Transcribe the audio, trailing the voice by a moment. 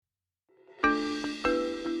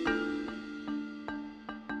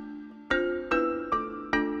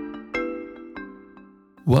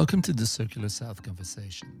Welcome to the Circular South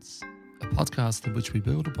Conversations, a podcast in which we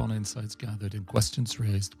build upon insights gathered and questions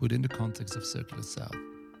raised within the context of Circular South.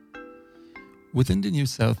 Within the New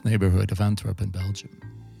South neighborhood of Antwerp in Belgium,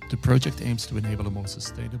 the project aims to enable a more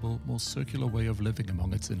sustainable, more circular way of living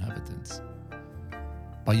among its inhabitants.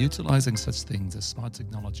 By utilizing such things as smart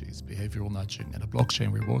technologies, behavioral nudging, and a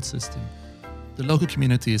blockchain reward system, the local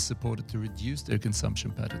community is supported to reduce their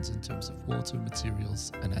consumption patterns in terms of water,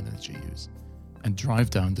 materials, and energy use, and drive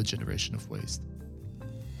down the generation of waste.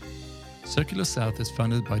 Circular South is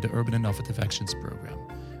funded by the Urban Innovative Actions Programme,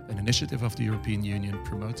 an initiative of the European Union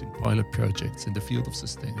promoting pilot projects in the field of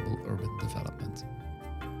sustainable urban development.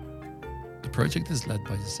 The project is led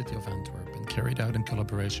by the City of Antwerp and carried out in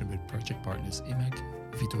collaboration with project partners IMEC,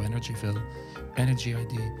 Vito Energyville, Energy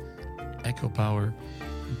ID, EcoPower,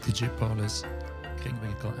 Digipolis,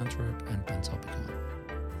 Kringwinkel Antwerp, and Pantopica.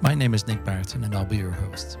 My name is Nick Barton and I'll be your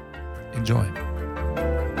host. Enjoy.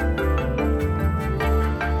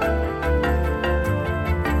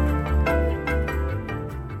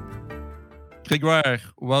 Grégoire,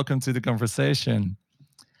 welcome to the conversation.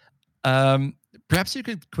 Perhaps you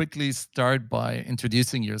could quickly start by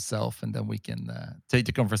introducing yourself and then we can take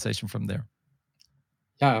the conversation from there.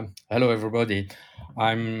 Yeah, hello everybody.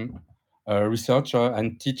 I'm a researcher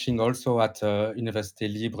and teaching also at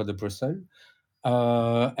Université Libre de Brussels.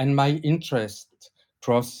 And my interest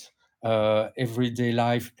cross everyday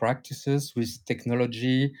life practices with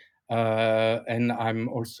technology, and I'm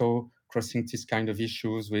also crossing this kind of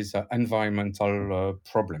issues with environmental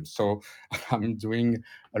problems. So I'm doing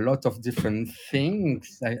a lot of different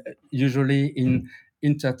things, usually in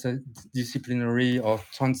interdisciplinary or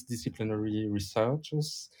transdisciplinary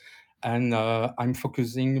researches. And I'm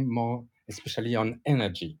focusing more especially on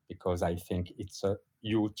energy because I think it's a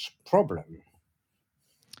huge problem.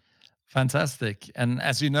 Fantastic. And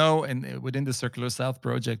as you know, within the Circular South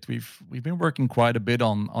project, we've been working quite a bit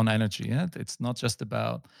on energy. Yeah? It's not just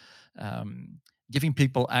about giving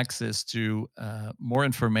people access to more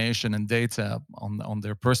information and data on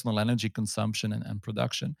their personal energy consumption and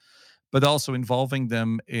production, but also involving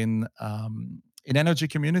them in energy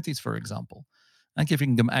communities, for example, and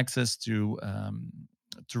giving them access to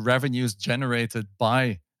revenues generated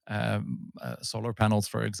by solar panels,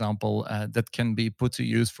 for example, that can be put to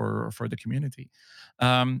use for the community.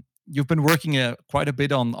 You've been working quite a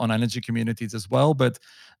bit on energy communities as well, but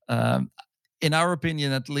in our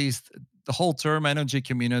opinion, at least, the whole term energy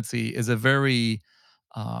community is a very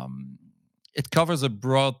it covers a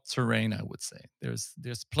broad terrain, I would say.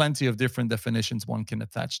 There's plenty of different definitions one can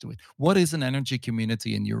attach to it. What is an energy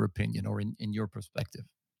community in your opinion or in your perspective?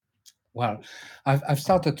 Well, I've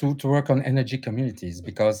started to work on energy communities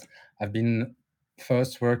because I've been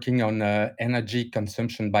first working on energy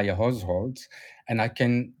consumption by a household, and I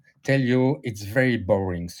can tell you it's very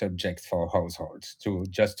boring subject for households to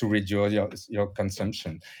just to reduce your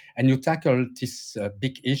consumption, and you tackle this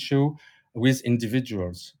big issue with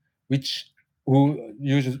individuals, which who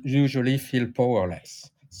usually feel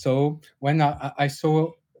powerless. So when I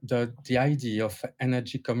saw the idea of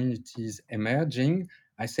energy communities emerging,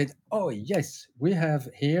 I said, oh, yes, we have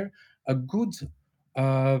here a good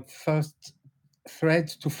first thread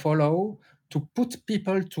to follow to put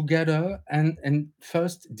people together and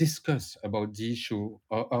first discuss about the issue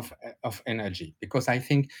of energy, because I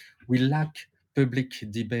think we lack public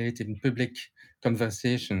debate and public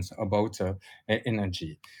conversations about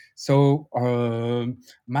energy. So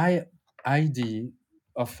my idea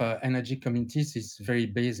of energy communities is very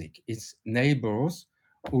basic. It's neighbors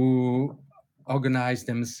who organize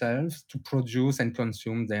themselves to produce and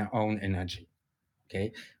consume their own energy.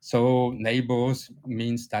 Okay, so neighbors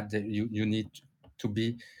means that you need to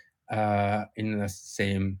be in the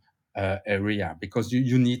same area, because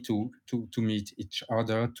you need to meet each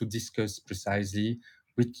other to discuss precisely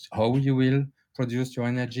how you will produce your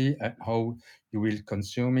energy, how you will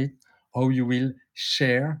consume it, how you will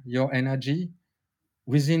share your energy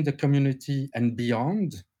within the community and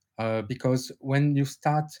beyond. Because when you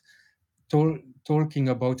start talking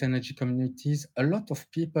about energy communities, a lot of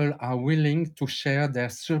people are willing to share their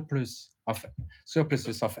surpluses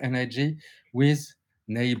of energy with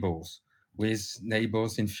neighbors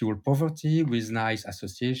in fuel poverty, with nice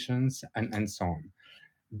associations, and so on.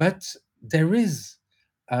 But there is,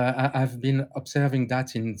 I've been observing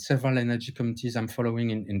that in several energy communities I'm following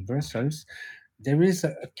in Brussels, there is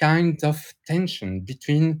a kind of tension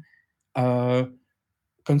between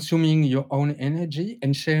consuming your own energy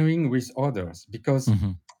and sharing with others, because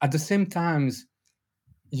at the same times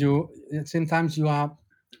you are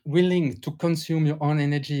willing to consume your own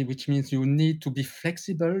energy, which means you need to be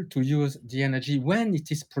flexible to use the energy when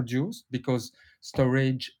it is produced, because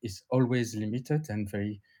storage is always limited and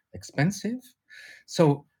very expensive.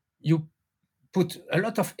 So you put a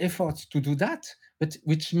lot of effort to do that, but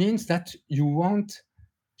which means that you won't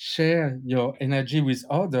share your energy with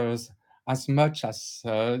others as much as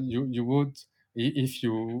you would if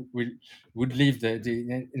you would leave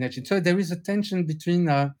the energy. So there is a tension between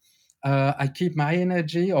I keep my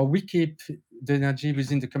energy, or we keep the energy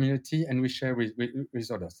within the community and we share with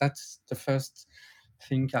others. That's the first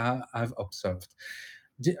thing I've observed.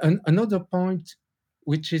 Another point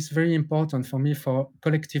which is very important for me for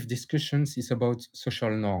collective discussions is about social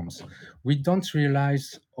norms. We don't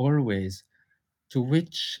realize always to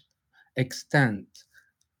which extent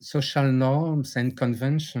social norms and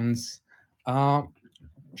conventions are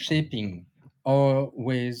shaping our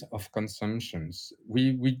ways of consumptions.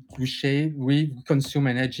 We consume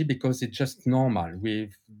energy because it's just normal.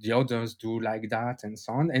 The others do like that and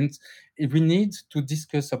so on. And we need to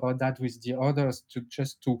discuss about that with the others to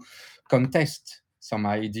just to contest some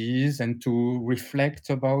ideas and to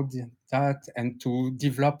reflect about that and to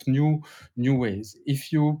develop new ways.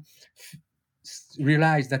 If you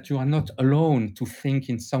realize that you are not alone to think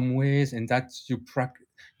in some ways and that you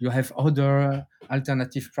have other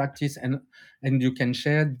alternative practice and you can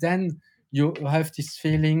share, then you have this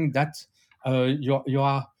feeling that you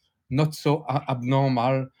are not so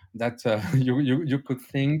abnormal that you could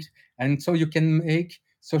think, and so you can make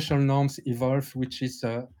social norms evolve, which is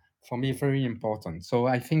for me very important. So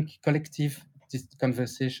I think collective these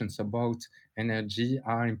conversations about energy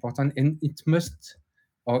are important, and it must,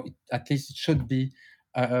 or at least it should be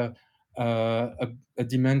uh, a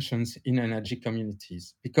dimensions in energy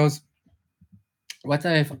communities, because what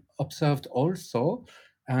I've observed also,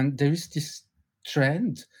 and there is this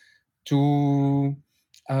trend to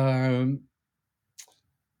um,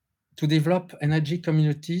 to develop energy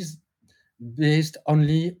communities based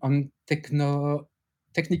only on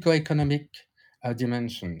technico-economic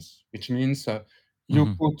dimensions, which means you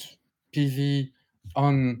Hmm. put PV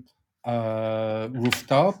on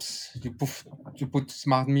rooftops, you put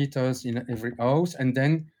smart meters in every house, and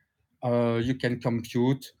then you can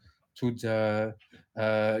compute to the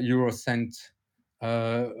Eurocent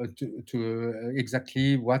to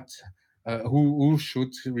exactly what who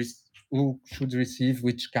should receive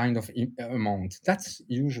which kind of amount. That's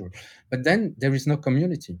usual. But then there is no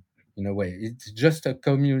community in a way. It's just a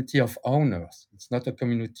community of owners. It's not a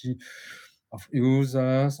community of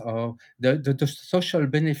users, or the social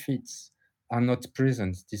benefits are not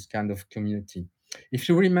present, this kind of community. If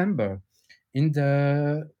you remember, in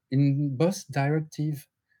both directive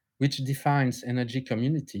which defines energy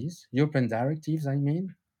communities, European directives, I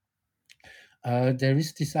mean, there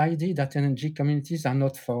is this idea that energy communities are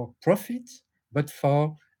not for profit, but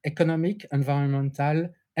for economic, environmental,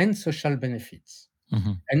 and social benefits.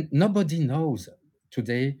 Hmm. And nobody knows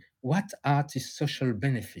today what are these social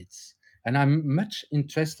benefits. And I'm much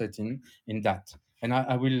interested in that. And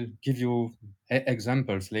I will give you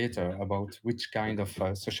examples later about which kind of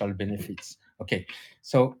social benefits. Okay,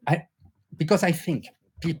 so because I think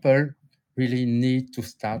people really need to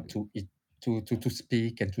start to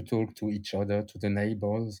speak and to talk to each other, to the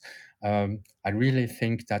neighbors. I really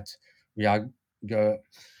think that we are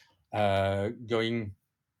going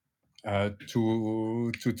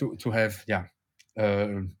to have uh,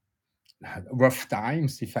 rough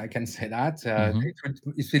times, if I can say that. Hmm.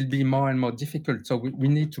 It will be more and more difficult. So we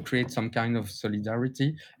need to create some kind of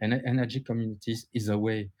solidarity, and energy communities is a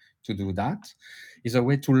way to do that. Is a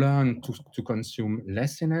way to learn to consume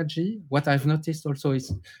less energy. What I've noticed also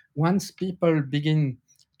is once people begin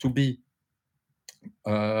to be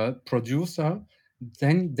producer,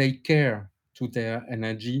 then they care to their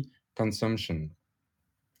energy consumption.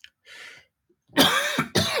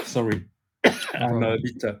 Sorry, No I'm a problem.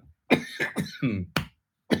 bit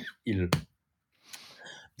ill.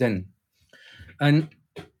 Then and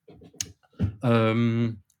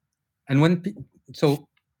um, and when so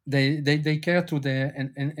they care to their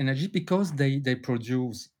energy because they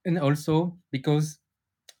produce, and also because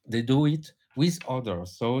they do it with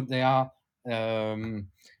others. So they are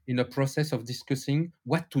in a process of discussing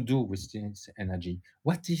what to do with this energy.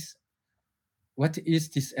 What is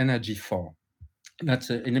this energy for? That's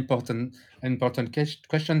an important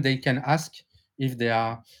question they can ask if they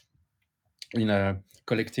are in a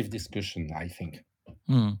collective discussion, I think.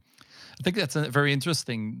 Hmm. I think that's a very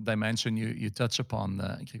interesting dimension you touch upon,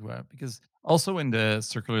 Grégoire, because also in the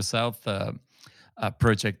Circular South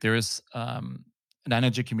project, there is an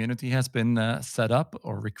energy community has been set up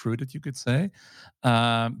or recruited, you could say,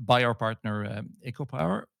 by our partner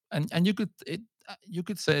EcoPower, and you could you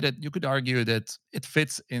could say that you could argue that it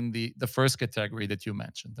fits in the first category that you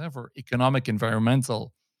mentioned, for economic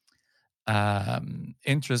environmental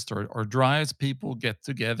interest or drives. People get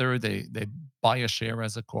together, they buy a share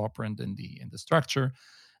as a cooperant in the structure,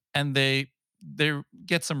 and they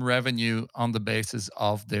get some revenue on the basis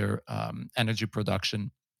of their energy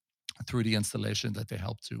production through the installation that they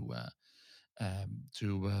help to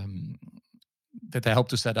that they help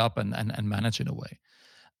to set up and manage in a way.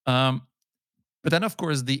 Um, but then, of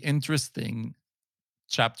course, the interesting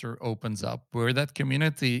chapter opens up where that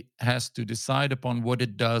community has to decide upon what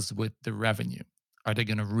it does with the revenue. Are they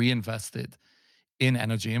going to reinvest it in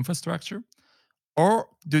energy infrastructure? Or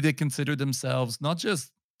do they consider themselves not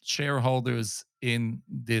just shareholders in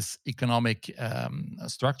this economic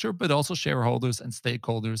structure, but also shareholders and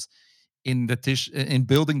stakeholders in the in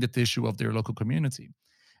building the tissue of their local community?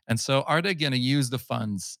 And so, are they going to use the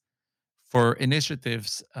funds for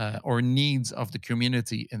initiatives or needs of the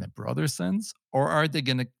community in a broader sense, or are they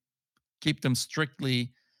going to keep them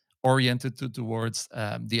strictly oriented towards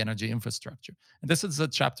the energy infrastructure? And this is a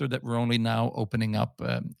chapter that we're only now opening up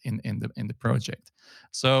in the project.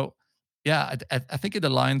 So, yeah, I think it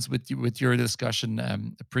aligns with with your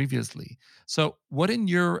discussion previously. So, what in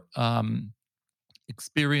your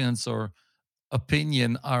experience or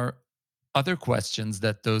opinion are other questions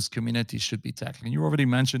that those communities should be tackling? You already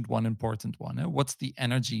mentioned one important one. What's the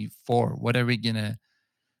energy for? What are we gonna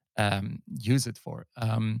use it for?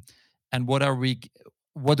 And what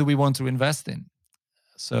do we want to invest in?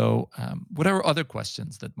 So, what are other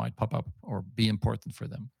questions that might pop up or be important for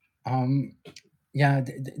them? Um, yeah,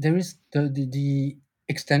 there is the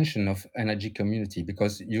extension of energy community,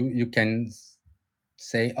 because you can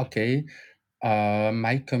say, okay,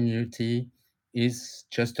 my community is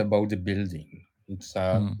just about the building. It's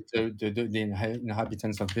Mm, the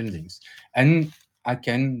inhabitants of buildings, and I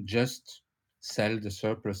can just sell the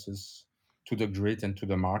surpluses to the grid and to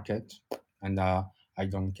the market, and I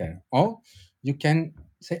don't care. Or you can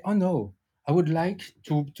say, oh no, I would like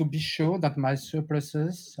to be sure that my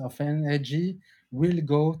surpluses of energy will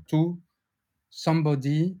go to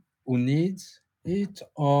somebody who needs it,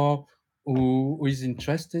 or who is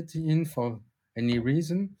interested in for any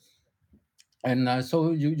reason. And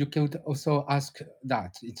so you could also ask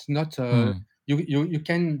that. It's not mm, you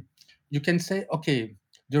can say, okay,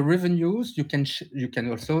 the revenues you can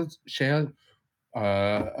also share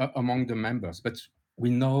among the members, but we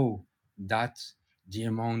know that the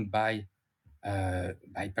amount by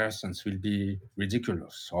persons will be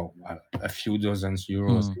ridiculous, or a few dozens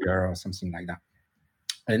euros mm, a year or something like that.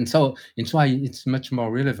 And so it's why it's much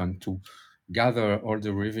more relevant to gather all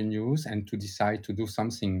the revenues and to decide to do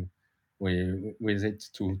something with it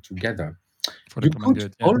together. for the You common could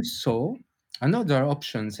good. Yeah. also, another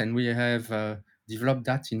options, and we have developed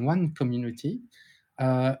that in one community.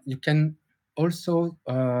 You can also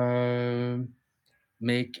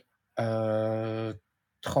make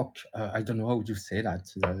troc. I don't know how you say that.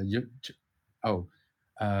 Oh,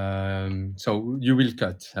 so you will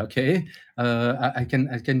cut. Okay, I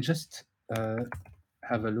can just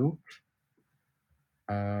have a look.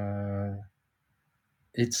 Uh,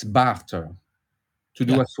 it's barter, to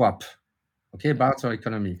do Yeah. a swap. Okay, barter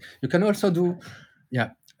economy. You can also do,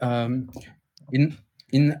 yeah. In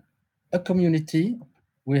in a community,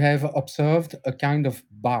 we have observed a kind of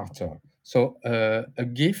barter. So a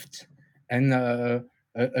gift and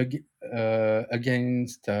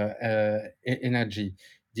against energy.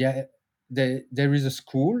 There is a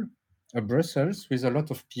school, Brussels, with a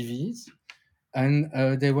lot of PVs, and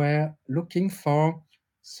they were looking for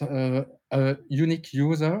a unique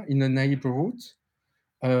user in a neighborhood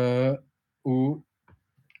uh, who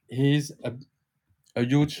is a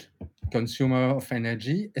huge consumer of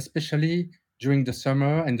energy, especially during the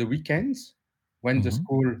summer and the weekends when the Hmm.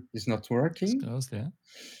 school is not It's working. closed. Yeah.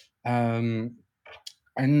 Um,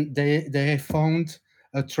 and they found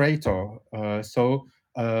a traitor, so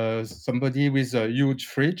somebody with huge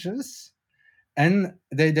fridges, and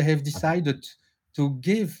they have decided to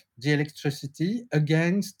give the electricity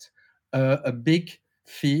against a big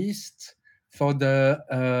feast for the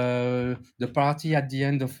party at the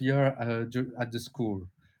end of year at the school.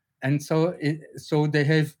 And so they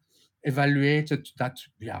have evaluated that,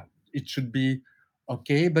 yeah, it should be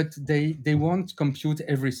okay, but they won't compute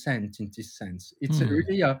every cent in this sense. It's Hmm.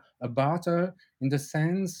 really a barter, in the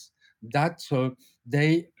sense that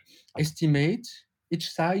they estimate, each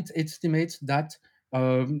side estimates that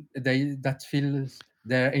they that feels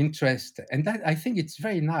their interest. And that, I think it's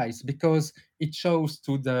very nice, because it shows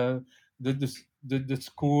to the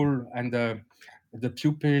school and the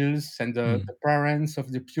pupils and Mm. the parents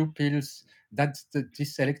of the pupils, that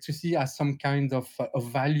this electricity has some kind of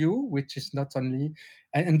value, which is not only,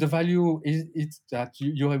 and the value is that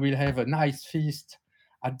you will have a nice feast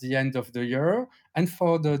at the end of the year. And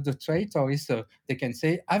for the traitor is they can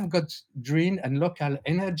say, I've got green and local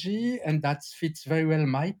energy, and that fits very well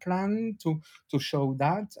my plan to show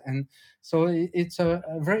that. And so it's a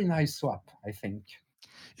very nice swap, I think.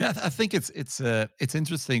 Yeah, I think it's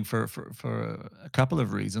interesting for a couple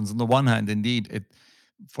of reasons. On the one hand, indeed, it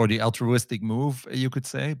for the altruistic move, you could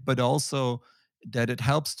say, but also that it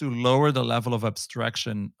helps to lower the level of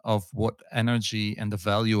abstraction of what energy and the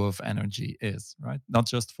value of energy is, right? Not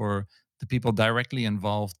just for the people directly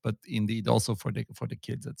involved, but indeed also for the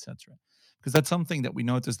kids, etc. Because that's something that we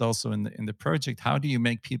noticed also in the project. How do you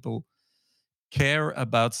make people care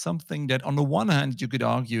about something that, on the one hand, you could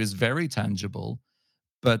argue is very tangible,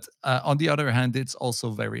 but on the other hand, it's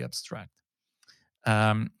also very abstract.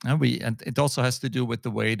 And it also has to do with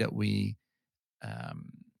the way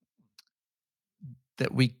um,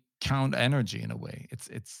 that we count energy in a way.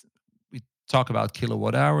 It's we talk about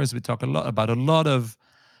kilowatt hours. We talk a lot about a lot of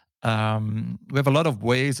we have a lot of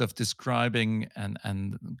ways of describing and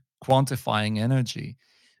quantifying energy,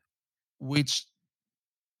 which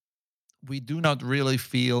we do not really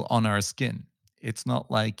feel on our skin. It's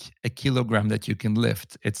not like a kilogram that you can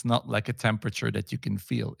lift. It's not like a temperature that you can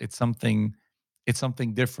feel. It's something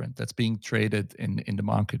different that's being traded in the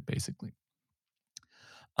market, basically.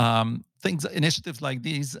 Things initiatives like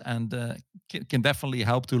these and can definitely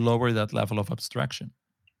help to lower that level of abstraction.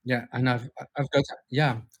 Yeah, and I've got,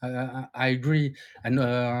 yeah, I agree, and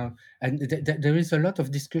there is a lot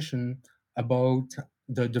of discussion about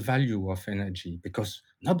the value of energy, because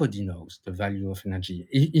nobody knows the value of energy.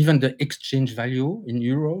 Even the exchange value in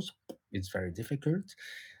euros, it's very difficult.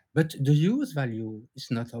 But the use value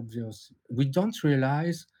is not obvious. We don't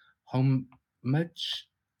realize how much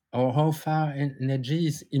or how far energy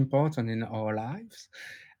is important in our lives.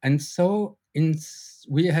 And so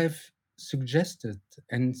we have suggested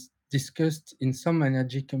and discussed in some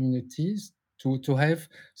energy communities to have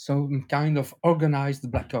some kind of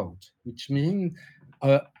organized blackout, which means,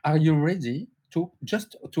 are you ready to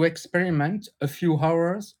just to experiment a few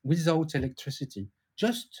hours without electricity,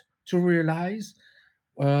 just to realize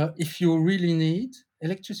if you really need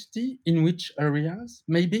electricity, in which areas.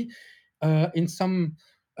 Maybe in some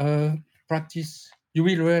uh, practice, you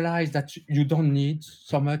will realize that you don't need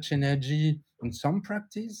so much energy in some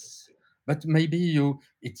practice, but maybe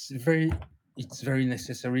it's very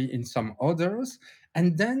necessary in some others.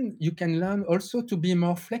 And then you can learn also to be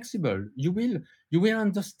more flexible. You will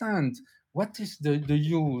understand what is the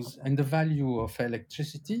use and the value of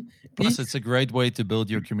electricity. Plus, it's a great way to build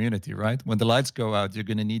your community, right? When the lights go out, you're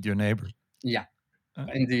going to need your neighbor. Yeah, Uh,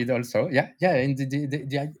 indeed, also. Yeah, yeah. And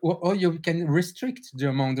or you can restrict the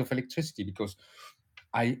amount of electricity, because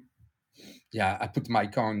I, yeah, I put my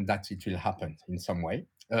count that it will happen in some way.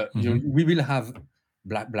 mhm. We will have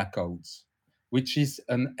blackouts, which is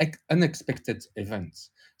an unexpected event.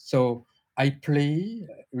 So I play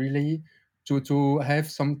really to have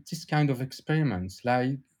some this kind of experiments,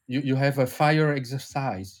 like you have a fire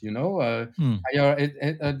exercise, Hmm. fire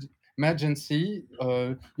emergency.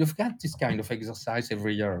 You've got this kind of exercise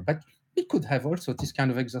every year, but we could have also this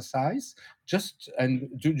kind of exercise, just and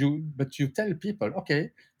but you tell people,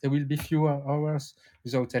 okay, there will be fewer hours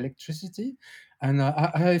without electricity. And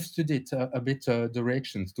I have studied a bit the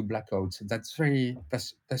reactions to blackouts. That's very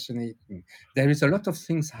fascinating. There is a lot of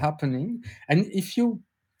things happening. And if you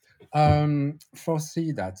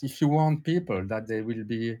foresee that, if you want people that there will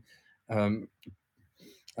be um,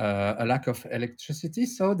 a lack of electricity,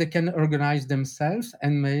 so they can organize themselves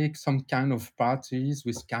and make some kind of parties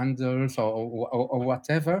with candles or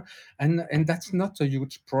whatever, and that's not a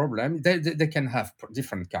huge problem. They can have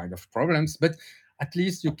different kind of problems, but at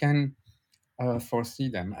least you can foresee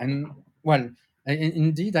them. And well,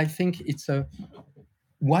 indeed, I think it's a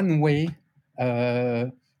one way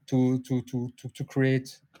to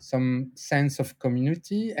create some sense of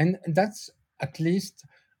community, and that's at least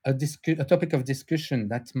a topic of discussion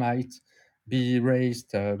that might be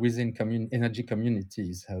raised within energy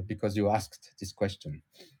communities, because you asked this question.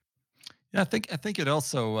 Yeah, I think it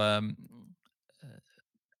also uh,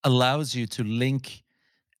 allows you to link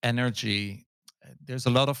energy. There's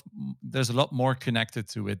a lot more connected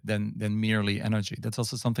to it than merely energy. That's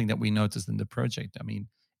also something that we noticed in the project. I mean,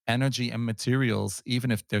 energy and materials, even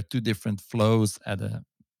if they're two different flows at a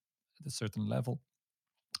certain level,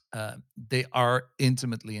 they are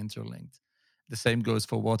intimately interlinked. The same goes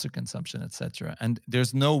for water consumption, etc. And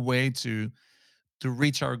there's no way to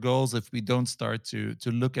reach our goals if we don't start to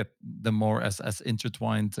look at them more as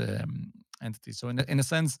intertwined entities. So in a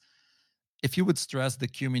sense, if you would stress the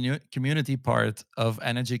community part of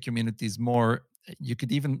energy communities more, you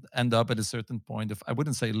could even end up at a certain point of, I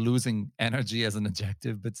wouldn't say losing energy as an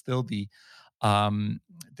objective, but still be um,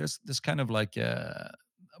 there's kind of like a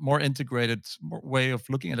more integrated way of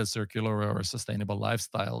looking at a circular or a sustainable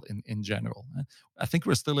lifestyle in general. I think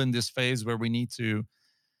we're still in this phase where we need to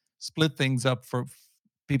split things up for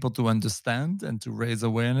people to understand and to raise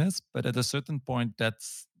awareness, but at a certain point,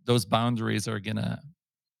 that's those boundaries are gonna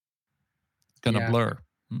Yeah, blur.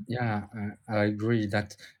 Mm. yeah, I agree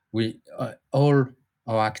that we all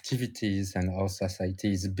our activities and our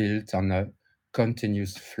society is built on a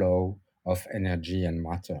continuous flow of energy and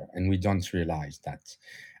matter, and we don't realize that.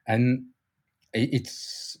 And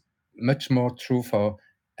it's much more true for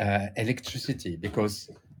electricity because,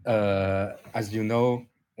 as you know,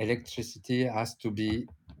 electricity has to be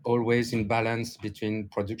always in balance between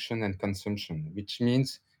production and consumption, which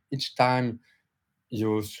means each time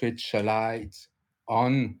you switch a light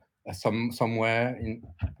on somewhere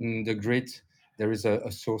in the grid, there is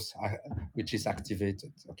a source which is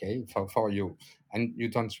activated, okay, for you, and you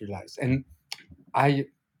don't realize. And I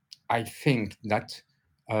I think that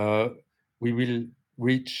uh, we will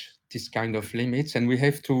reach this kind of limits, and we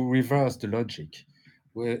have to reverse the logic.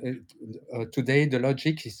 Today, the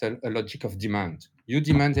logic is a logic of demand. You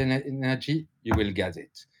demand energy, you will get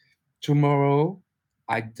it. Tomorrow,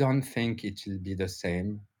 I don't think it will be the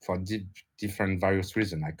same for different various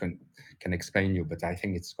reasons. I can explain you, but I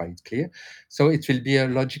think it's quite clear. So it will be a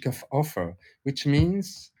logic of offer, which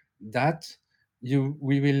means that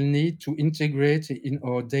we will need to integrate in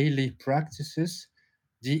our daily practices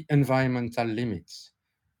the environmental limits.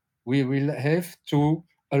 We will have to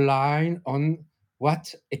align on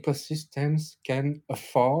what ecosystems can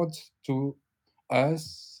afford to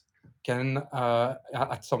us, can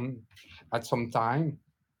at some time,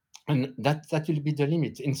 and that will be the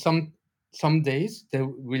limit. In some days there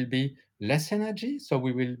will be less energy, so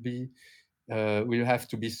we'll have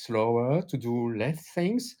to be slower to do less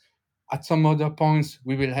things. At some other points,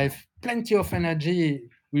 we will have plenty of energy.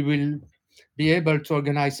 We will be able to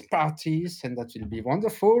organize parties, and that will be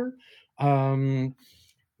wonderful. Um,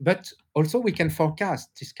 but also, we can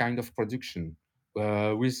forecast this kind of production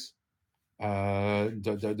with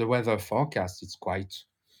the weather forecast. It's quite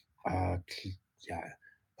yeah,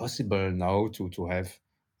 possible now to have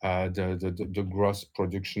the gross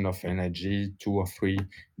production of energy 2 or 3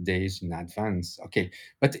 days in advance. Okay,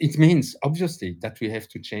 but it means obviously that we have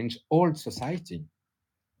to change all society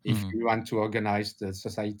if Mm. we want to organize the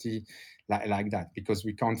society like that, because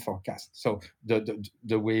we can't forecast. So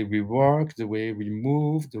the way we work, the way we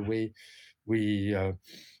move, the way we uh,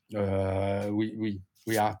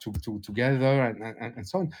 we are together, and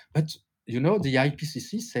so on. But the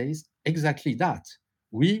IPCC says exactly that.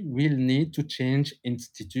 We will need to change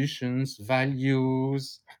institutions,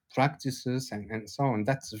 values, practices, and so on.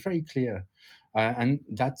 That's very clear, and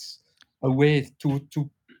that's a way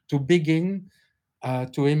to begin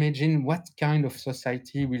to imagine what kind of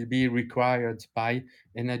society will be required by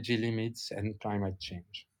energy limits and climate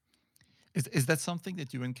change. Is that something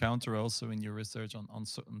that you encounter also in your research on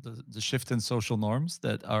the shift in social norms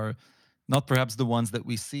that are not perhaps the ones that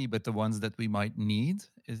we see, but the ones that we might need?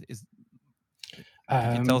 Is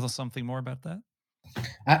Could you tell Um, us something more about that?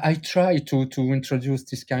 I try to introduce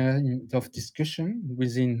this kind of discussion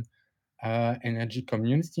within energy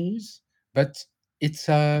communities, but it's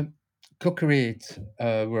a co-create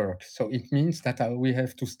work. So it means that we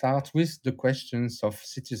have to start with the questions of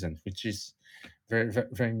citizens, which is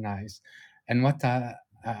very nice. And what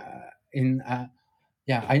in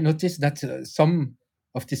yeah, I noticed that some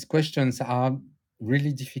of these questions are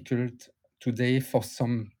really difficult today for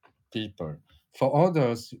some people. For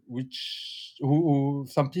others,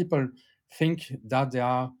 some people think that they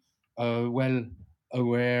are well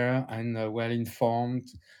aware and well informed,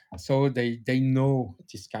 so they know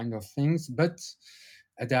these kind of things, but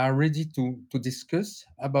they are ready to discuss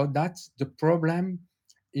about that. The problem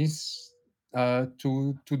is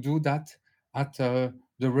to do that at the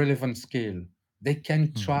relevant scale. They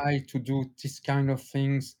can Mm. try to do this kind of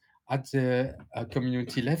things at the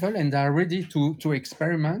community level, and are ready to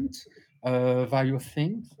experiment various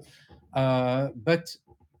things. But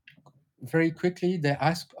very quickly they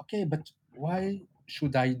ask, okay, but why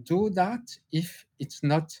should I do that if it's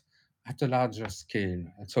not at a larger scale?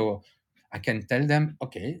 And so I can tell them,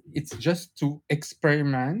 okay, it's just to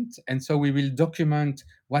experiment, and so we will document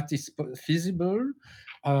what is feasible,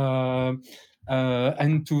 uh,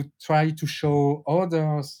 and to try to show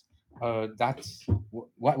others that's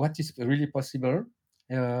what is really possible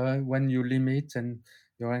when you limit and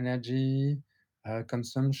your energy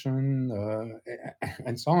consumption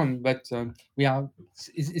and so on. But we are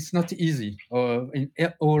it's not easy in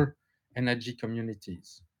all energy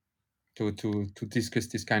communities to discuss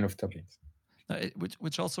this kind of topics.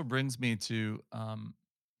 Which also brings me to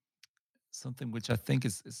something which I think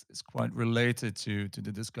is quite related to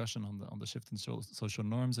the discussion on the shift in social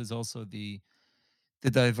norms, is also the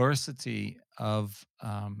diversity of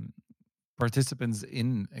participants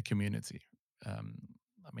in a community. Um,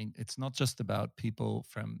 I mean, it's not just about people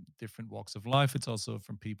from different walks of life; it's also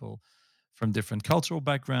from people from different cultural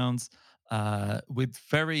backgrounds, with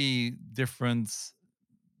very different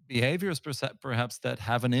behaviors, perhaps, that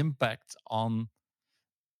have an impact on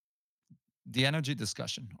the energy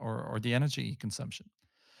discussion or the energy consumption.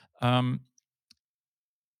 Um,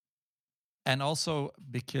 and also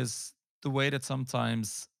because the way that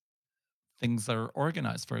sometimes things are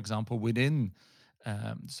organized, for example, within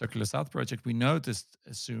Circular South project, we noticed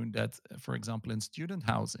soon that, for example, in student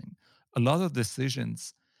housing, a lot of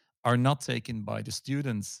decisions are not taken by the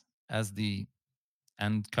students as the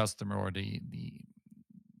end customer or the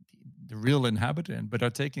real inhabitant, but are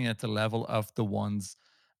taken at the level of the ones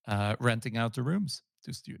renting out the rooms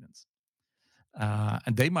to students.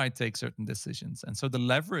 And they might take certain decisions. And so the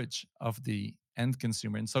leverage of the end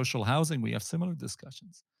consumer in social housing, we have similar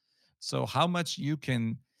discussions. So how much you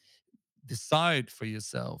can decide for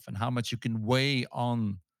yourself and how much you can weigh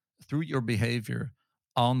on through your behavior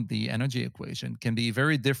on the energy equation can be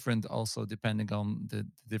very different also depending on the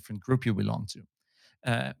different group you belong to.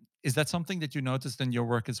 Uh, is that something that you noticed in your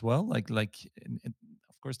work as well? Of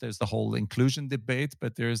course, there's the whole inclusion debate,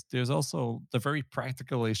 but there's also the very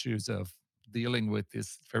practical issues of dealing with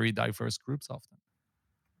these very diverse groups often.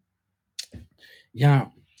 Yeah,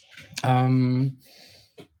 um,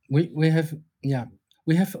 we have yeah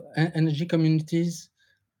we have energy communities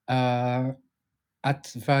uh, at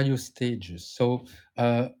various stages. So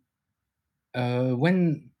when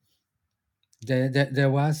there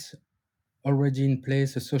was already in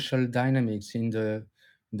place a social dynamics in the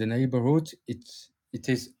neighborhood, it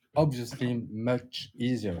is obviously much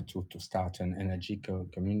easier to start an energy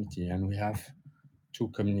community, and we have two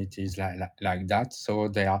communities like that. So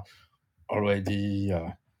they are already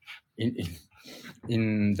in, in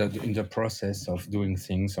in the process of doing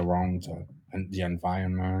things around and the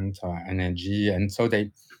environment, energy, and so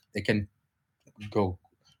they can go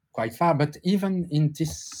quite far. But even in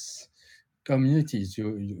these communities,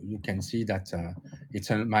 you can see that it's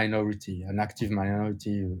a minority, an active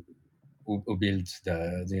minority who builds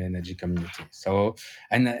the energy community. So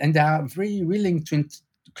and they are very willing to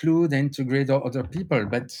include and integrate other people,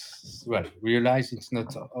 but well, realize it's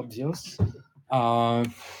not obvious uh,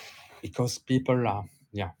 because people are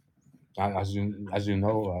yeah as you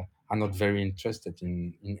know are not very interested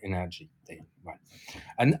in energy. Well,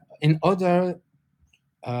 and in other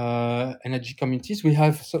energy communities, we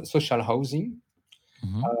have social housing.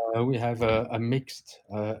 Hmm. We have a mixed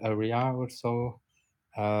area also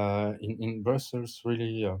in Brussels,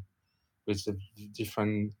 really, with the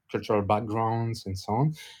different cultural backgrounds and so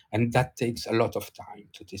on. And that takes a lot of time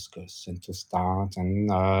to discuss and to start and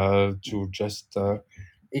to just.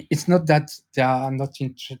 It's not that they are not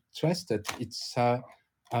interested. It's uh,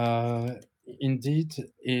 indeed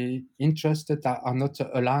interested are not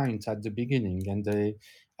aligned at the beginning, and they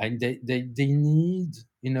need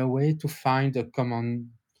in a way to find a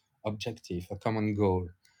common objective, a common goal,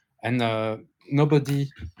 and nobody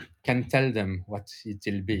can tell them what it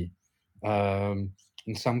will be.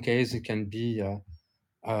 In some cases, it can be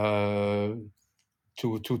uh,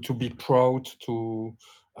 to be proud to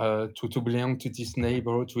belong to this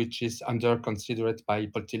neighborhood, which is under considered by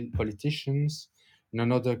politicians. In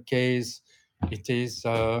another case, it is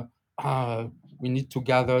we need to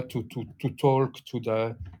gather to talk to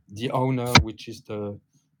the owner, which is the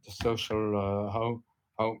social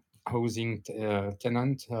housing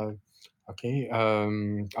tenant. Okay,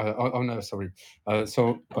 owner, sorry.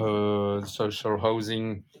 Social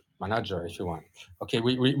housing manager, if you want. Okay,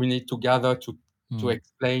 we need to gather to Mm.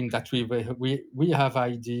 explain that we have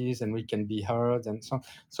ideas and we can be heard and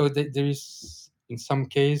so there is in some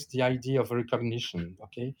case the idea of recognition.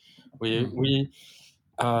 Okay, we Mm. we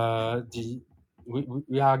the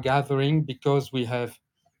we are gathering because we have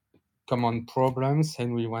common problems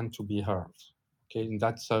and we want to be heard. Okay, and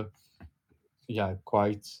that's yeah,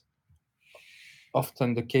 quite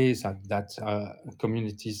often the case that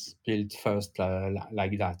communities build first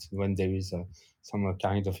like that when there is some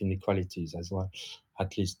kind of inequalities as well,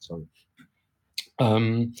 at least. Sorry.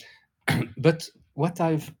 Um, but what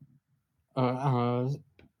I've uh, uh,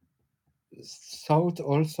 thought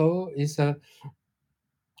also is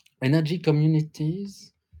energy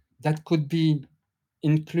communities that could be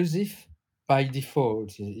inclusive by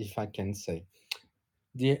default, if I can say.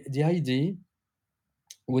 The idea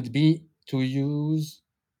would be to use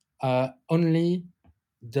only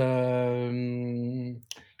the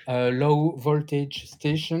low voltage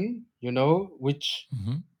station, which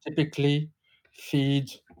Hmm. typically feed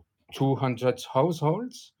 200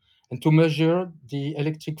 households, and to measure the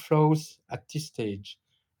electric flows at this stage.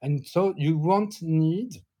 And so you won't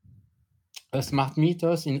need smart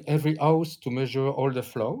meters in every house to measure all the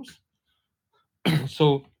flows.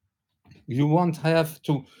 So you won't have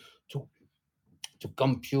to, to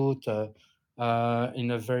compute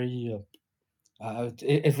in a very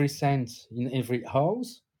every cent in every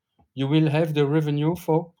house. You will have the revenue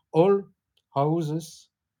for all houses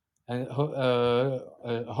and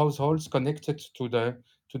households connected to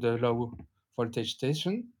the low voltage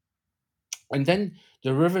station, and then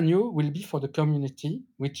the revenue will be for the community,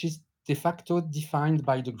 which is de facto defined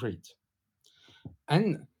by the grid.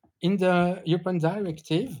 And in the European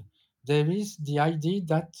directive, there is the idea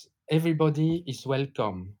that everybody is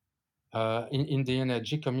welcome in the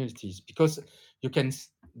energy communities, because you can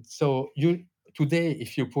so you today,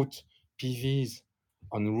 if you put PVs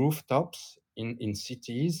on rooftops in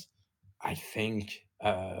cities, I think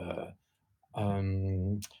um,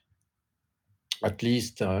 at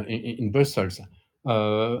least in Brussels,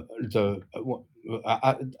 at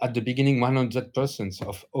the beginning 100%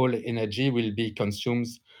 of all energy will be consumed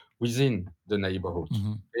within the neighborhood.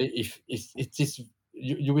 Hmm. If it is,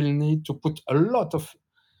 you will need to put a lot of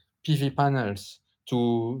PV panels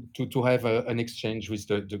to have an exchange with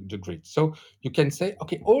the grid. So you can say,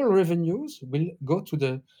 okay, all revenues will go to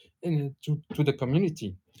the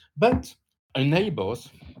community, but neighbors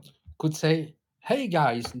could say, hey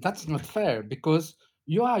guys, that's not fair because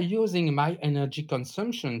you are using my energy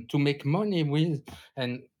consumption to make money with,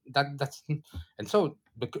 and and so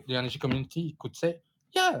the energy community could say,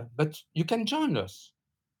 yeah, but you can join us.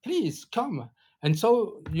 Please come. And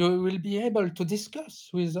so you will be able to discuss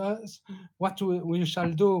with us what we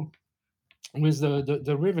shall do with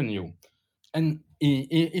the revenue. And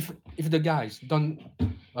if the guys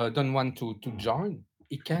don't want to join,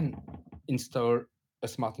 he can install a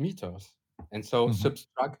smart meters, and so Hmm.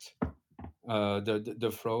 subtract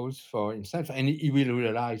the flows for himself, and he will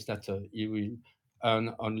realize that he will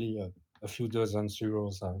earn only a few dozen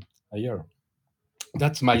euros a year.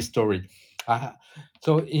 That's my story. Uh,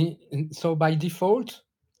 so by default,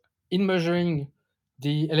 in measuring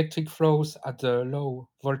the electric flows at the low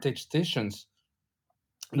voltage stations,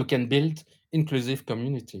 you can build inclusive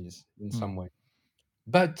communities in some way.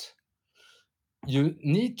 But you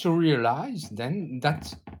need to realize then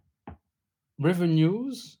that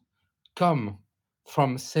revenues come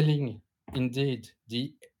from selling indeed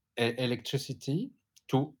the electricity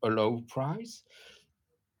to a low price,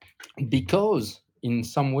 because in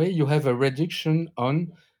some way you have a reduction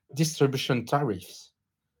on distribution tariffs,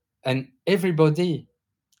 and everybody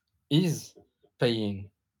is paying.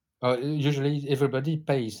 Usually, everybody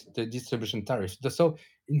pays the distribution tariffs. So,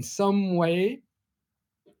 in some way,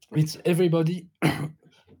 it's everybody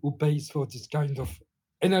who pays for this kind of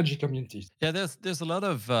energy communities. Yeah, there's a lot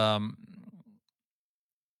of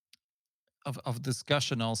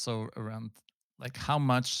discussion also around like how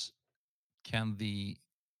much can the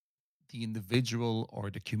individual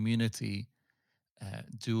or the community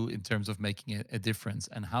do in terms of making a difference,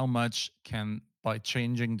 and how much can, by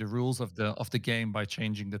changing the rules of the game, by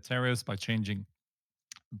changing the tariffs, by changing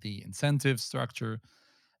the incentive structure,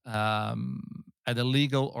 at a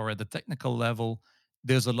legal or at a technical level,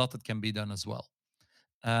 there's a lot that can be done as well.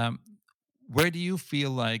 um, where do you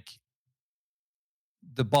feel like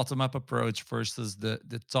the bottom up approach versus the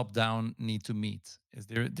top down need to meet? Is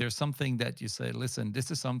there's something that you say, listen,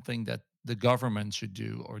 this is something that the government should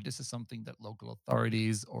do, or this is something that local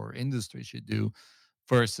authorities or industry should do,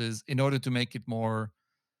 versus in order to make it more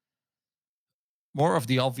of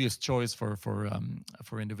the obvious choice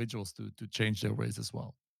for individuals to change their ways as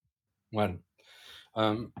well? Well,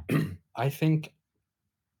 I think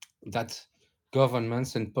that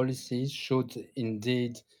governments and policies should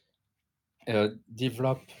indeed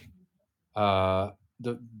develop uh,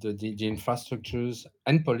 the infrastructures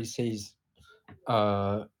and policies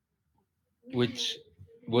uh, which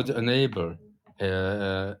would enable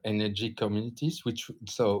energy communities, which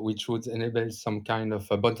would enable some kind of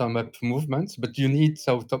a bottom-up movement. But you need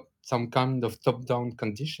some kind of top-down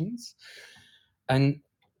conditions. And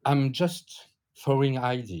I'm just throwing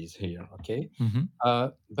ideas here, okay? Hmm.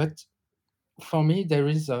 But for me, there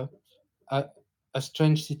is a, a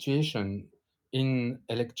strange situation in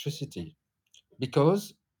electricity.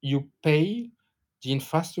 because you pay the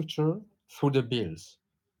infrastructure through the bills,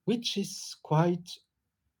 which is quite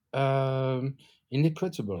um,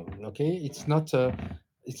 inequitable. Okay, it's not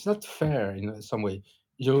fair in some way.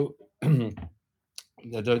 You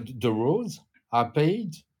the roads are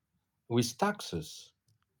paid with taxes,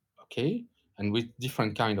 okay, and with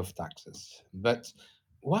different kind of taxes. But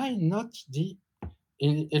why not the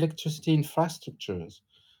electricity infrastructures?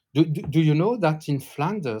 Do you know that in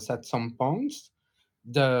Flanders, at some points,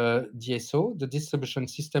 the DSO, the distribution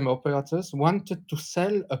system operators, wanted to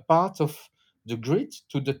sell a part of the grid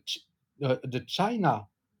to the Chinese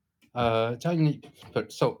people.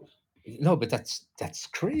 So no, but that's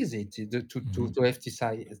crazy Hmm. to have to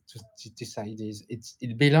decide this.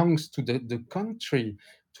 It belongs to the country,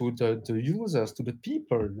 to the users, to the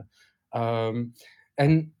people, um,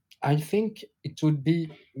 and I think it would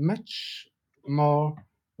be much more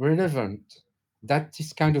relevant that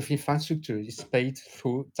this kind of infrastructure is paid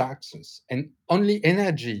through taxes, and only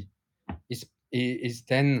energy is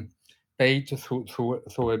then paid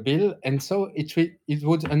through a bill, and so it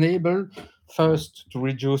would enable first to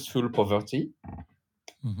reduce fuel poverty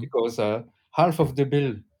Hmm. because half of the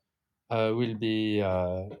bill will be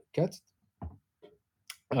cut,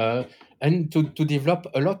 uh, and to develop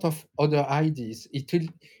a lot of other ideas. It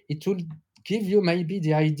will give you maybe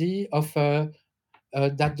the idea of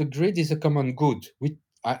that the grid is a common good,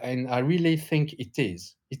 and I really think it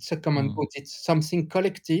is. It's a common Hmm. good. It's something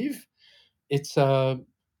collective. It's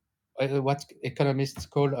what economists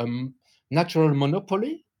call natural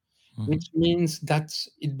monopoly, Hmm. which means that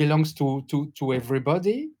it belongs to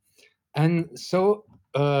everybody. And so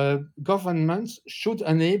governments should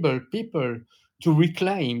enable people to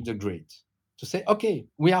reclaim the grid, to say, okay,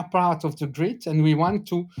 we are part of the grid and we want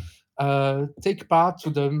to take part to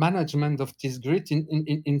the management of this grid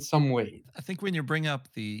in some way. I think when you bring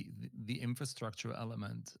up the infrastructure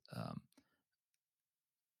element,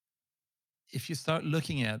 if you start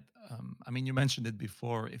looking at, I mean, you mentioned it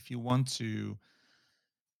before, if you want to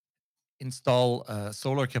install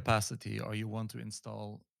solar capacity or you want to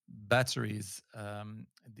install batteries,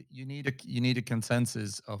 you need a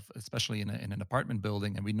consensus of, especially in an apartment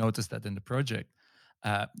building, and we noticed that in the project.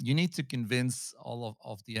 You need to convince all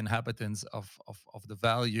of the inhabitants of the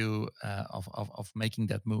value of making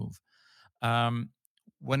that move. Um,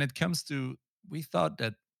 when it comes to, we thought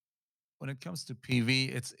that when it comes to PV,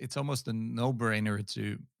 it's almost a no-brainer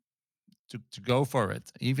to go for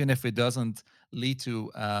it, even if it doesn't lead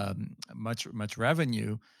to much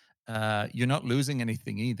revenue. You're not losing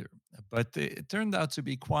anything either. But it turned out to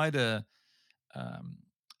be quite um,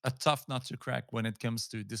 a tough nut to crack when it comes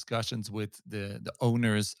to discussions with the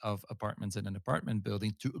owners of apartments in an apartment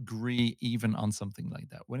building to agree even on something like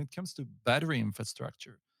that. When it comes to battery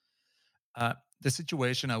infrastructure, the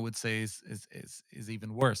situation I would say is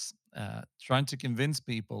even worse. Trying to convince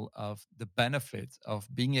people of the benefit of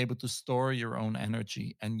being able to store your own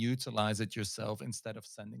energy and utilize it yourself instead of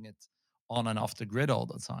sending it on and off the grid all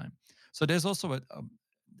the time. So there's also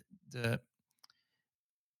the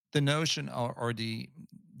the notion or the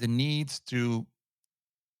need to,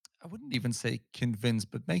 I wouldn't even say convince,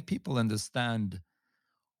 but make people understand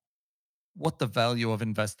what the value of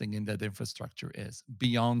investing in that infrastructure is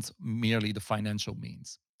beyond merely the financial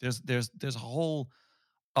means. There's a whole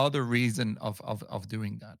other reason of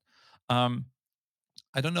doing that. Um,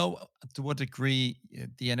 I don't know to what degree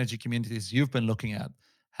the energy communities you've been looking at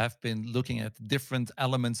have been looking at different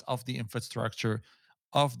elements of the infrastructure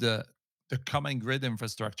of the coming grid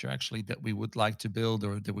infrastructure actually that we would like to build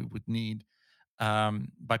or that we would need.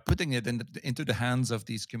 By putting it into the hands of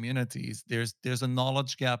these communities, there's a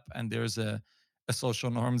knowledge gap and there's a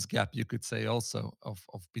social norms gap, you could say, also of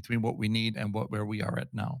between what we need and where we are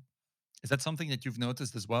at now. Is that something that you've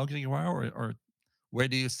noticed as well, Grégoire, or where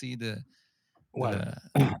do you see Well, the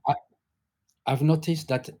I've noticed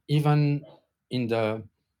that even in the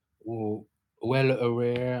w- well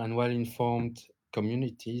aware and well informed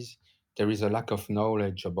communities, there is a lack of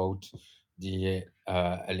knowledge about the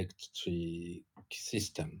electric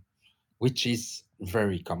system, which is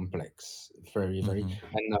very complex, very, Mhm.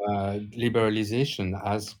 and liberalization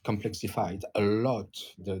has complexified a lot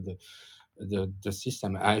the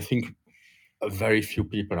system. I think very few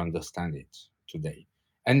people understand it today,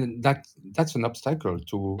 and that's an obstacle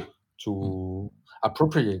Mm. to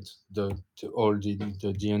appropriate all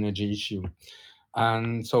the energy issue.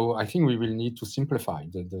 And so I think we will need to simplify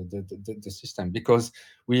the system, because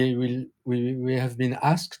we have been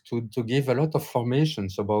asked to give a lot of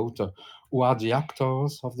formations about who are the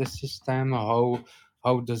actors of the system, how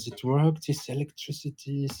does it work, this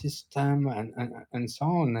electricity system, and so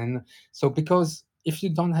on. And so because if you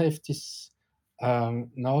don't have this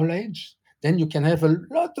knowledge, then you can have a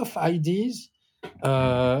lot of ideas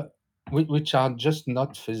uh, which are just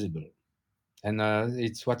not feasible. And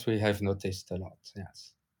it's what we have noticed a lot.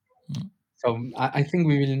 Yes. Mm. So I think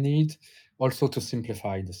we will need also to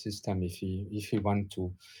simplify the system if we want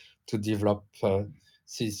to develop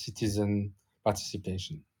citizen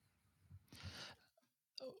participation.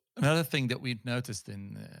 Another thing that we've noticed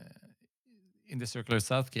in the Circular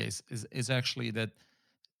South case is actually that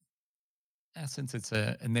since it's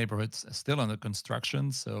a neighborhood still under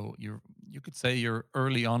construction, so you could say you're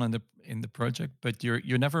early on in the project, but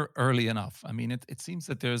you're never early enough. I mean, it seems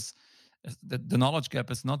that the knowledge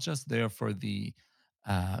gap is not just there for the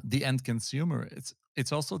end consumer.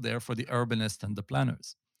 It's also there for the urbanists and the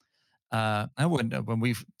planners. And when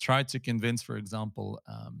we've tried to convince, for example,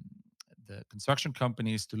 the construction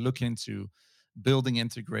companies to look into building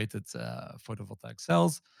integrated photovoltaic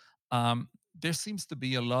cells, there seems to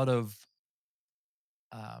be a lot of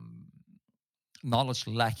um, knowledge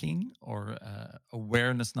lacking or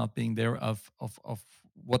awareness not being there of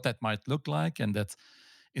what that might look like, and that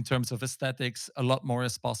in terms of aesthetics, a lot more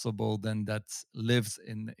is possible than that lives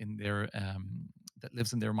in their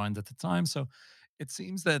mind at the time. So it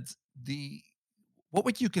seems that the what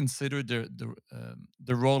would you consider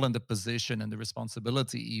the role and the position and the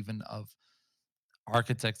responsibility even of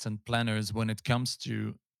architects and planners when it comes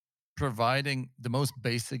to providing the most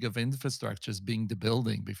basic of infrastructures, being the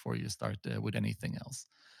building before you start with anything else.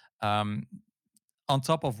 Um, on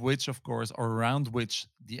top of which, of course, or around which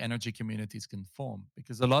the energy communities can form,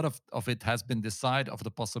 because a lot of it has been decided of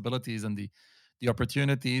the possibilities and the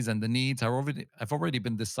opportunities and the needs have already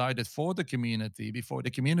been decided for the community before the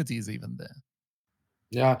community is even there.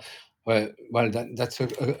 Yeah, well, that's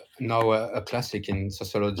now a classic in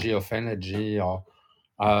sociology of energy, or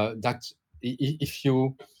that if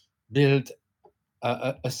you build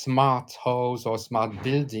a smart house or smart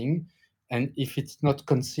building, and if it's not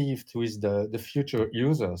conceived with the future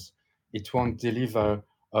users, it won't deliver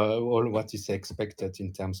all what is expected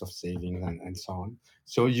in terms of saving and so on.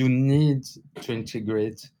 So you need to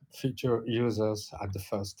integrate future users at the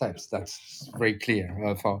first steps. That's very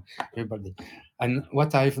clear for everybody. And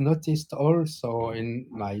what I've noticed also in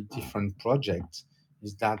my different projects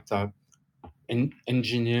is that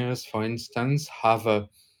engineers, for instance, have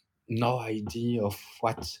no idea of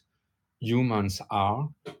what humans are,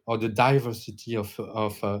 or the diversity of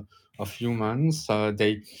humans.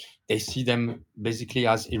 They see them basically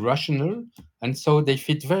as irrational, and so they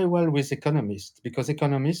fit very well with economists, because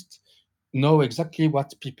economists know exactly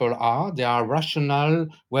what people are. They are rational,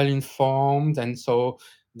 well informed, and so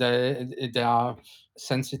they are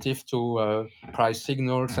sensitive to price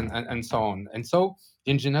signals and so on. And so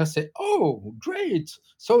the engineers say, "Oh, great!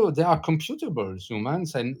 So they are computable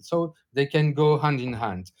humans, and so they can go hand in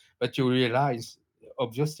hand." But you realize,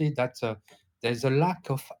 obviously, that there's a lack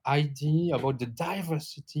of idea about the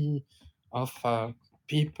diversity of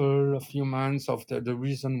people, of humans, of the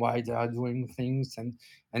reason why they are doing things.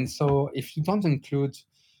 And so if you don't include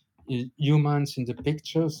humans in the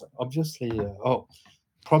pictures, obviously,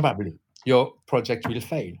 probably your project will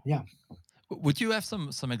fail. Yeah. Would you have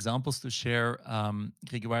some examples to share,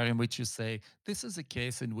 Grégoire, in which you say this is a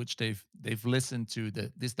case in which they've listened to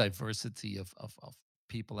this diversity of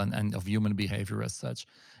people and of human behavior as such,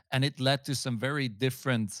 and it led to some very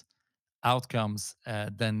different outcomes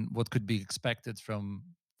than what could be expected from,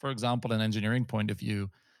 for example, an engineering point of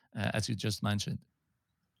view, as you just mentioned?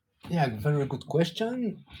 Yeah, very good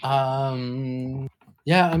question.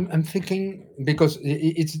 Yeah, I'm thinking, because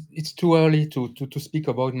it's too early to speak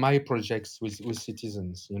about my projects with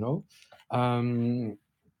citizens.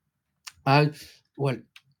 I well,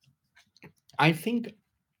 I think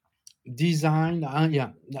design.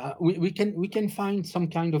 Yeah, we can find some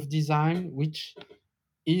kind of design which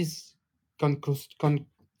is con, con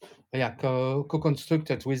yeah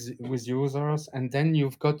co-constructed with users, and then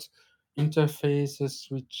you've got interfaces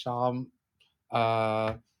which are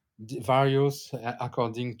uh, various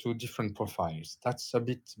according to different profiles. That's a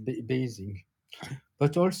bit basic.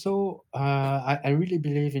 But also, I really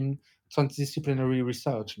believe in transdisciplinary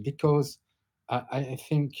research, because I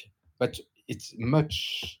think, but it's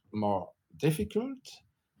much more difficult.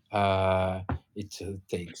 It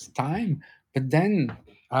takes time. But then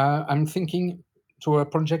I'm thinking to a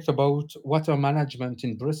project about water management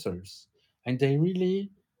in Brussels, and they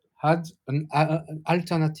really had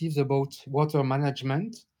alternatives about water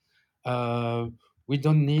management. uh, we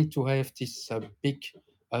don't need to have this big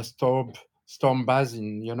storm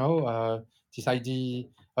basin. This idea.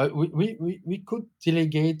 We could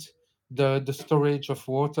delegate the storage of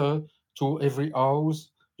water to every house.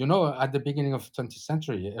 At the beginning of 20th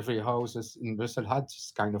century, every houses in Brussels had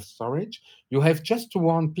this kind of storage. You have just to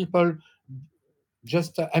warn people,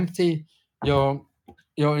 just empty your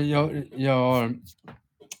your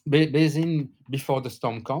basin before the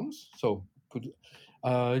storm comes. So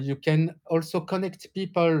you can also connect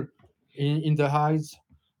people in the heights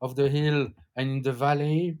of the hill and in the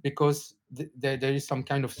valley, because there is some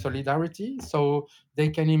kind of solidarity. So they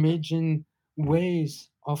can imagine ways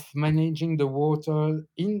of managing the water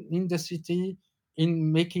in the city,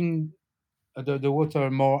 in making the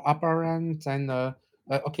water more apparent, and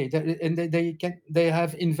okay, they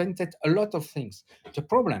have invented a lot of things. The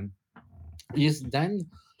problem is then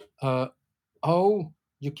uh, how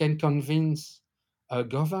you can convince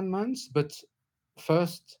governments, but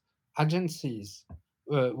first agencies,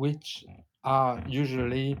 which are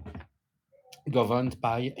usually governed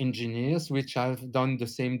by engineers, which have done the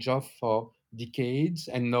same job for decades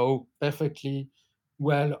and know perfectly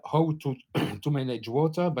well how to to manage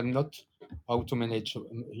water, but not how to manage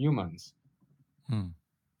humans. Hmm.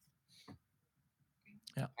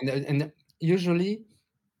 Yeah. And usually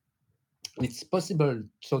it's possible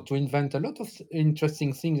so to invent a lot of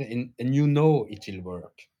interesting things, and it will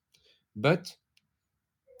work, but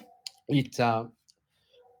it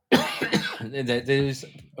there is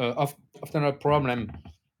often a problem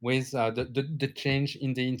with the change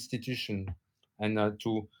in the institution, and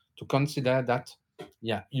to consider that,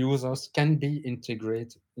 yeah, users can be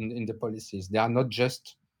integrated in the policies. They are not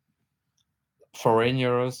just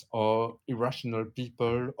foreigners or irrational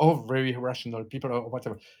people or very irrational people or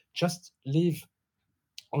whatever. Just leave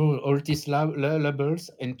all these labels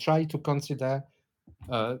and try to consider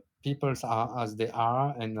peoples are as they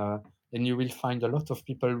are, and you will find a lot of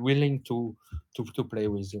people willing to play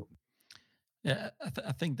with you. Yeah,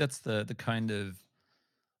 I think that's the kind of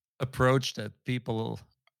approach that people,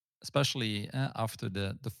 especially after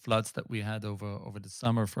the floods that we had over the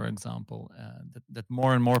summer, for example, that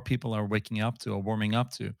more and more people are waking up to or warming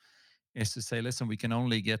up to, is to say, listen, we can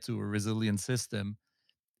only get to a resilient system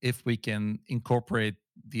if we can incorporate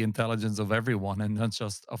the intelligence of everyone and not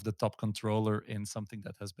just of the top controller in something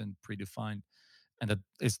that has been predefined, and that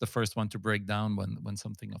is the first one to break down when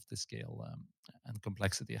something of this scale and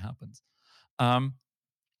complexity happens. Um,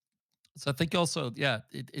 so I think also, yeah,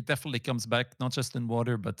 it definitely comes back not just in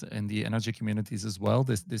water but in the energy communities as well.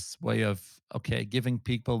 This way of, okay, giving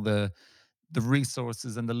people the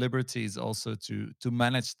resources and the liberties also to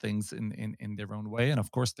manage things in their own way. And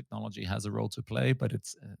of course, technology has a role to play, but it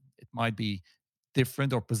might be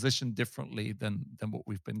different or positioned differently than what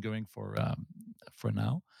we've been going for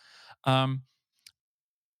now. Um,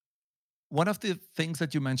 One of the things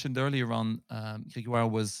that you mentioned earlier on, Grégoire,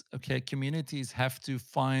 was, okay, communities have to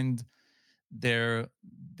find their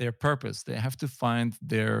their purpose. They have to find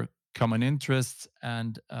their common interests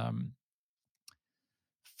and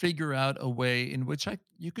figure out a way in which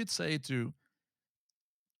you could say to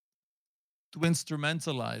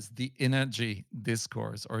instrumentalize the energy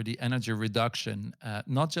discourse or the energy reduction,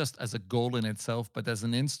 not just as a goal in itself, but as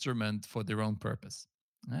an instrument for their own purpose.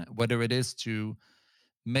 Whether it is to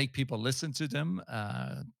make people listen to them,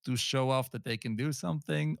 to show off that they can do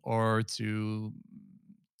something, or to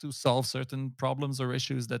solve certain problems or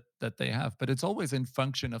issues that they have. But it's always in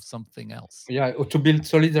function of something else Yeah, or to build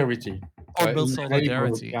solidarity or build in the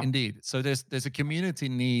neighborhood. solidarity. Yeah, Indeed. So there's a community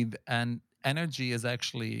need, and energy is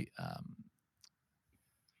actually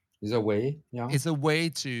is a way. Yeah. is a way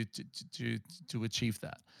to achieve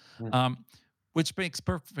that, Mm. um, which makes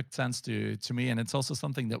perfect sense to me. And it's also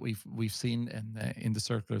something that we've seen in the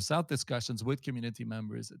Circular South discussions with community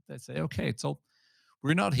members. They say, okay, it's all,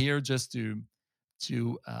 we're not here just to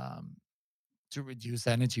to reduce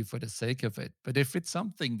energy for the sake of it, but if it's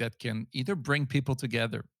something that can either bring people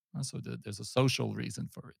together, so there's a social reason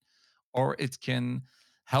for it, or it can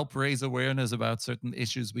help raise awareness about certain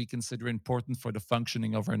issues we consider important for the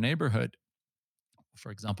functioning of our neighborhood.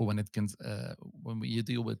 For example, when you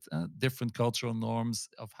deal with different cultural norms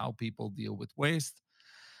of how people deal with waste,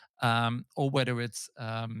 or whether it's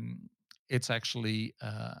actually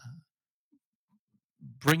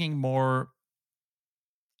bringing more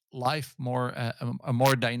life, more a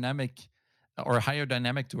more dynamic or a higher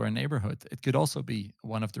dynamic to our neighborhood. It could also be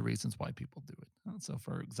one of the reasons why people do it. So,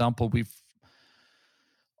 for example, we've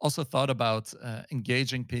also thought about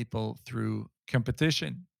engaging people through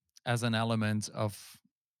competition as an element of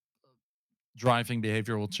driving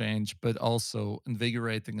behavioral change, but also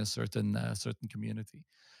invigorating a certain community.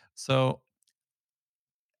 So,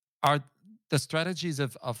 are the strategies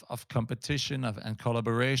of competition and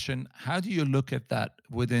collaboration? How do you look at that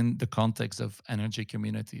within the context of energy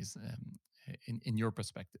communities, in your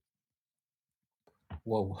perspective?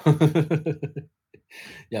 Whoa.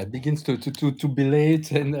 Yeah, it begins to be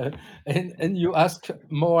late, and you ask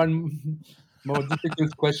more and more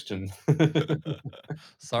difficult question.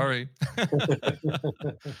 Sorry.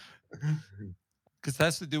 Because it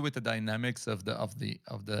has to do with the dynamics of the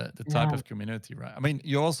type Yeah, of community, right? I mean,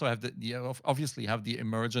 you also have obviously have the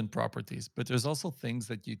emergent properties, but there's also things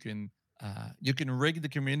that you can rig the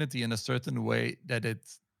community in a certain way that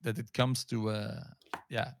it comes to a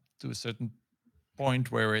yeah to a certain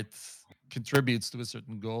point where it contributes to a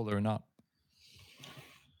certain goal or not.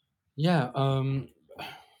 yeah.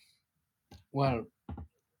 Well,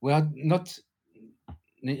 we are not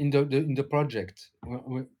in the project.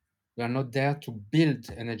 We are not there to build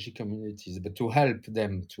energy communities, but to help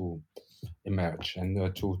them to emerge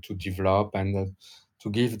and to develop and to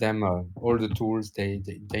give them all the tools they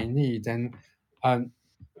need. And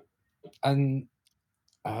and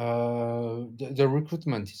the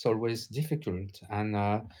recruitment is always difficult. And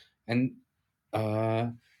uh,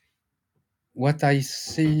 what I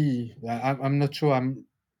see, I'm not sure I'm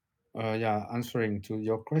yeah, answering to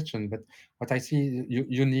your question, but what I see,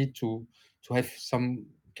 you need to have some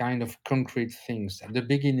kind of concrete things at the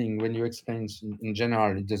beginning. When you explain in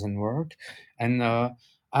general, it doesn't work, and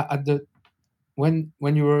at the when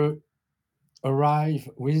you arrive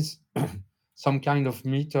with some kind of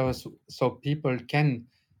meters, so people can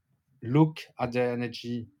look at the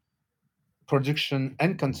energy production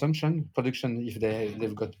and consumption. Production, if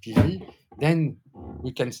they've got PV, then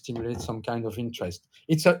we can stimulate some kind of interest.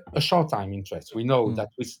 It's a short time interest. We know Mm, that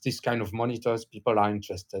with this kind of monitors, people are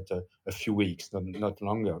interested a few weeks, not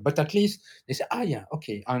longer. But at least they say, ah, yeah,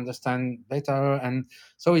 okay, I understand better. And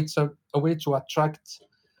so it's a way to attract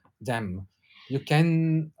them. You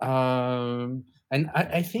can, and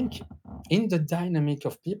I think in the dynamic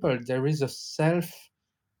of people, there is a self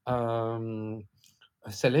um,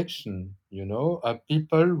 selection.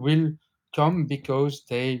 People will come because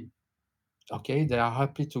they, okay, they are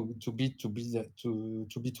happy to be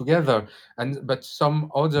together, and but some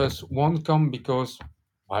others won't come because,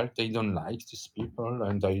 well, they don't like these people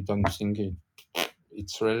and they don't think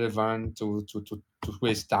it's relevant to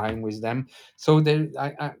waste time with them. So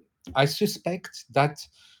I suspect that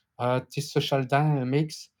this social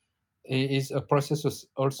dynamics is a process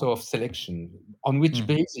also of selection, on which mm,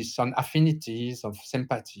 basis, on affinities of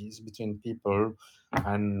sympathies between people,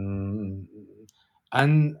 and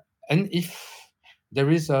and and if there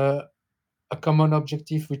is a common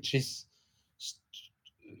objective which is st-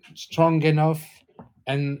 strong enough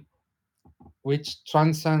and which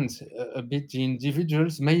transcends a bit the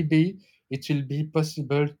individuals, maybe it will be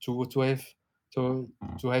possible to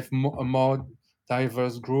a more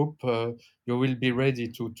diverse group. You will be ready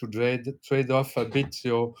to trade off a bit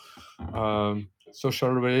your social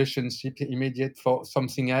relationship immediate for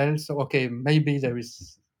something else. Okay, maybe there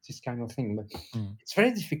is this kind of thing, but mm. it's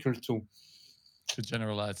very difficult To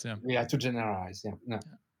generalize, yeah. yeah, to generalize. Yeah, no.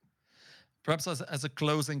 Perhaps as a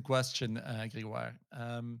closing question, Grégoire,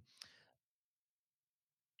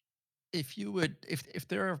 if you would, if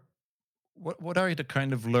there are, what are the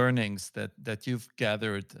kind of learnings that you've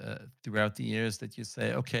gathered throughout the years that you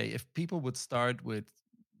say, okay, if people would start with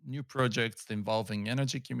new projects involving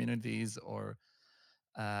energy communities or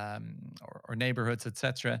neighborhoods,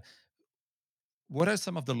 etc., what are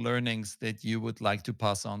some of the learnings that you would like to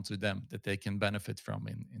pass on to them that they can benefit from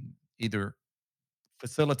in either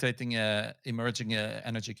facilitating emerging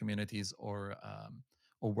energy communities or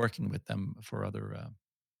working with them for other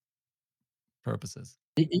purposes?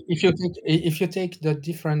 If you take the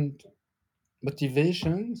different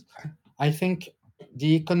motivations, I think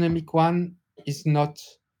the economic one is not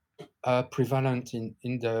prevalent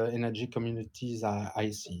in the energy communities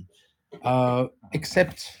I see,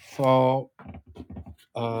 except for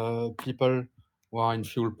people who are in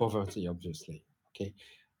fuel poverty, obviously. Okay,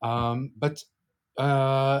 but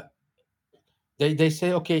uh, they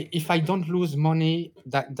say, okay, if I don't lose money,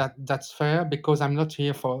 that's fair because I'm not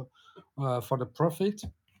here for the profit.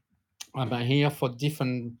 I'm here for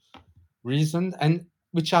different reasons, and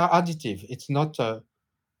which are additive. It's not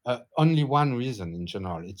only one reason in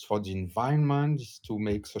general. It's for the environment, it's to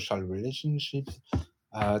make social relationships,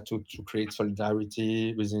 to create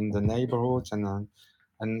solidarity within the neighborhoods,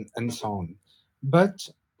 and so on. But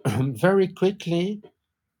very quickly,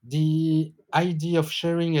 the idea of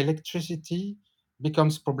sharing electricity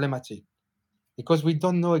becomes problematic because we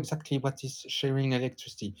don't know exactly what is sharing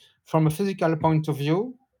electricity. From a physical point of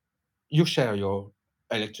view, you share your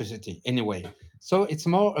electricity anyway. So it's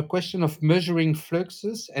more a question of measuring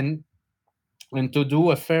fluxes and to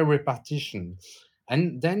do a fair repartition.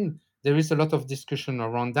 And then there is a lot of discussion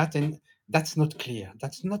around that. And that's not clear.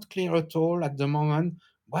 That's not clear at all at the moment.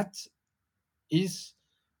 What is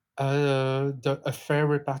a fair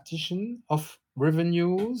repartition of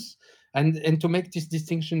revenues, and to make this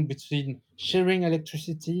distinction between sharing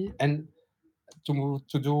electricity and to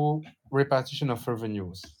do repartition of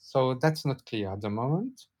revenues. So that's not clear at the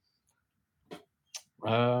moment.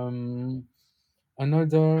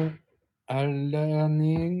 Another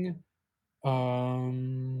learning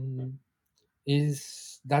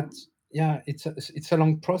is that, yeah, it's a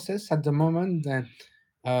long process at the moment. And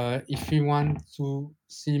if we want to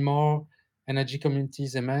see more energy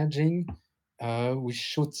communities emerging, we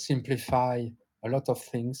should simplify a lot of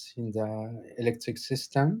things in the electric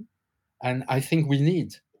system. And I think we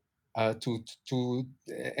need to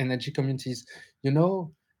energy communities. You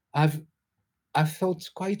know, I've thought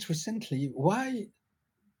quite recently, why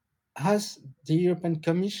has the European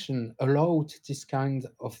Commission allowed this kind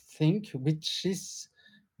of thing, which is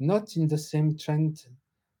not in the same trend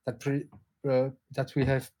that we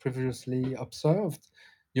have previously observed?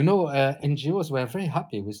 You know, NGOs were very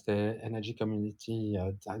happy with the energy community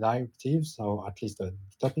directives, or at least the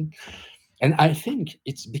topic. And I think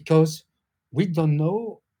it's because we don't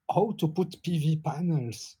know how to put PV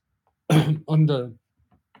panels on the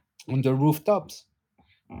rooftops,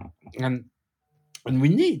 and we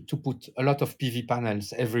need to put a lot of PV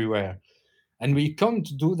panels everywhere. And we can't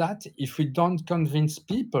do that if we don't convince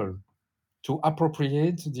people to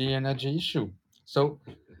appropriate the energy issue. So,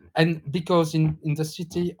 and because in the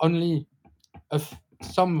city only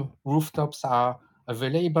some rooftops are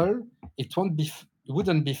available, it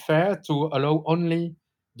wouldn't be fair to allow only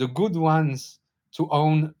the good ones to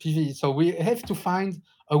own PV. So we have to find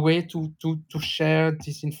a way to share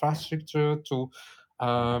this infrastructure,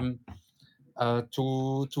 um,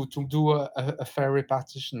 to do a fair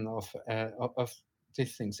repartition of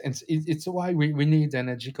these things. And it's why we need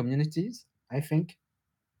energy communities, I think.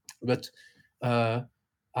 But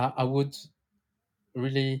I would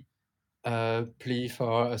really plea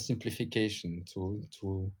for a simplification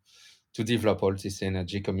to develop all these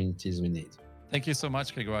energy communities we need. Thank you so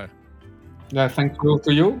much, Grégoire. Yeah, thank you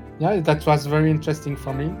to you. Yeah, that was very interesting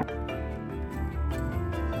for me.